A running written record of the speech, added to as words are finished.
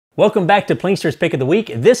Welcome back to Plinkster's Pick of the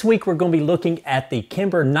Week. This week we're going to be looking at the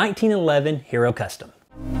Kimber 1911 Hero Custom.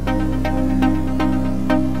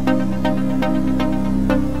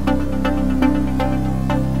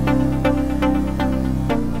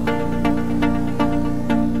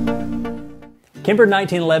 Kimber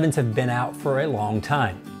 1911s have been out for a long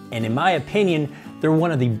time, and in my opinion, they're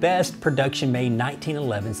one of the best production-made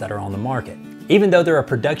 1911s that are on the market. Even though they're a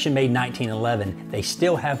production-made 1911, they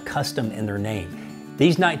still have custom in their name.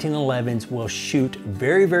 These 1911s will shoot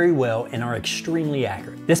very, very well and are extremely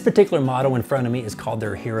accurate. This particular model in front of me is called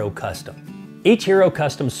their Hero Custom. Each Hero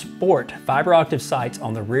Custom sport fiber octave sights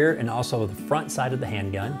on the rear and also the front side of the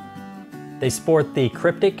handgun. They sport the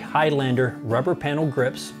cryptic Highlander rubber panel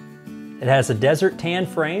grips. It has a desert tan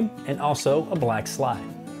frame and also a black slide.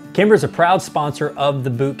 Kimber is a proud sponsor of the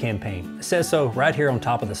boot campaign. It says so right here on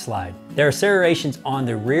top of the slide. There are serrations on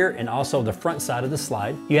the rear and also the front side of the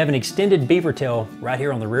slide. You have an extended beaver tail right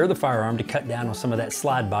here on the rear of the firearm to cut down on some of that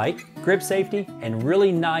slide bite, grip safety, and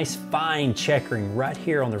really nice fine checkering right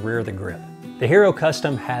here on the rear of the grip. The Hero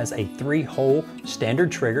Custom has a 3-hole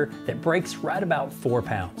standard trigger that breaks right about 4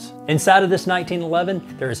 pounds. Inside of this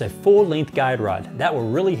 1911, there is a full-length guide rod that will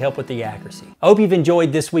really help with the accuracy. I hope you've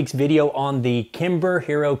enjoyed this week's video on the Kimber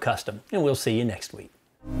Hero Custom, and we'll see you next week.